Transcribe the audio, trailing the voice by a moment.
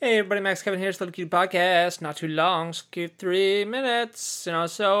Hey everybody, Max Kevin here, it's Little Cute Podcast. Not too long, just cute 3 minutes.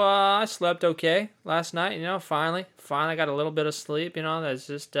 So I slept okay last night, finally got a little bit of sleep, that's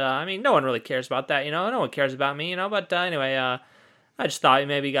just, no one really cares about that, no one cares about me, but anyway, I just thought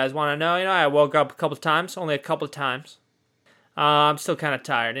maybe you guys want to know, I woke up a couple of times, only a couple of times. I'm still kind of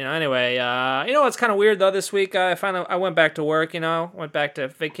tired, anyway, what's kind of weird though this week, I went back to work, went back to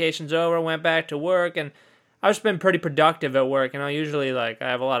vacation's over, went back to work, and I've just been pretty productive at work, usually like I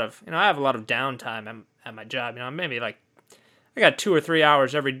have a lot of downtime at my job, maybe like I got 2 or 3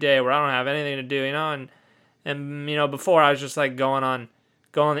 hours every day where I don't have anything to do, and before I was just like going on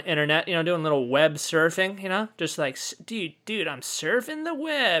the internet, doing little web surfing, just like, dude, I'm surfing the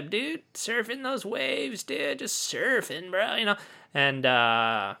web, dude, surfing those waves, dude, just surfing, bro, and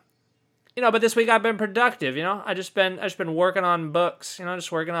but this week I've been productive, I just been working on books,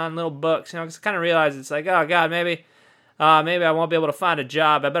 just working on little books, because I kind of realized it's like, oh God, maybe I won't be able to find a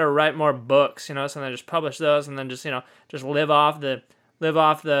job. I better write more books, so then I just publish those and then just live off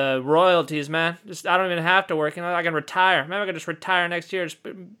the royalties, man. I don't even have to work, I can retire. Maybe I can just retire next year, just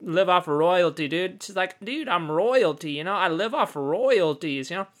live off royalty, dude. It's like, dude, I'm royalty, I live off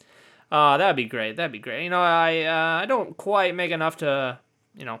royalties, that'd be great. I don't quite make enough to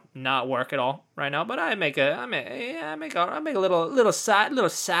not work at all right now, but I make a little side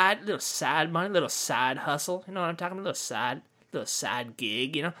money, little side hustle. You know what I'm talking about? Little side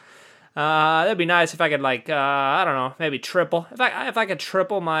gig. That'd be nice if I could I don't know, maybe triple. If I could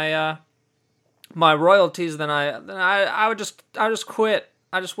triple my my royalties, then I would just quit.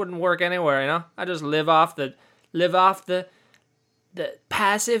 I just wouldn't work anywhere. I just live off the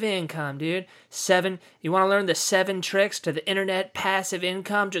passive income, dude. You want to learn the 7 tricks to the internet passive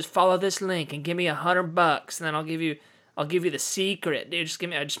income? Just follow this link and give me $100, and then I'll give you the secret, dude.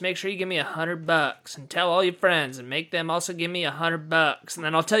 Just make sure you give me $100 and tell all your friends and make them also give me $100, and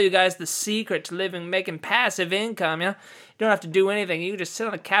then I'll tell you guys the secret to making passive income. You don't have to do anything. You can just sit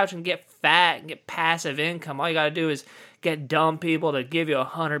on the couch and get fat and get passive income. All you gotta do is get dumb people to give you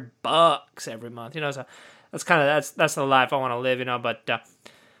 $100 every month. So that's the life I want to live, but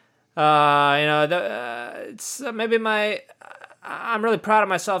it's maybe I'm really proud of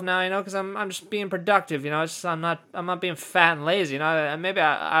myself now, because I'm just being productive, I'm not being fat and lazy, maybe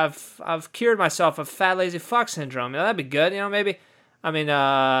I've cured myself of fat lazy fuck syndrome. That'd be good, maybe.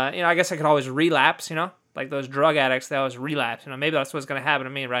 I guess I could always relapse, like those drug addicts, they always relapse, maybe that's what's gonna happen to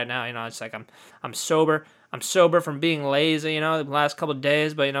me right now, it's like I'm sober. I'm sober from being lazy, the last couple of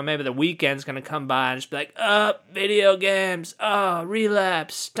days, but, maybe the weekend's going to come by and just be like, video games,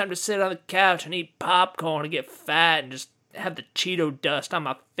 relapse, time to sit on the couch and eat popcorn and get fat and just have the Cheeto dust on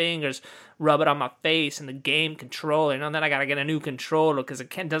my fingers, rub it on my face and the game controller, and then I got to get a new controller because it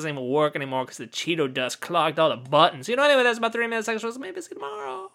doesn't even work anymore because the Cheeto dust clogged all the buttons. Anyway, that's about 3 minutes extra, so maybe see you tomorrow.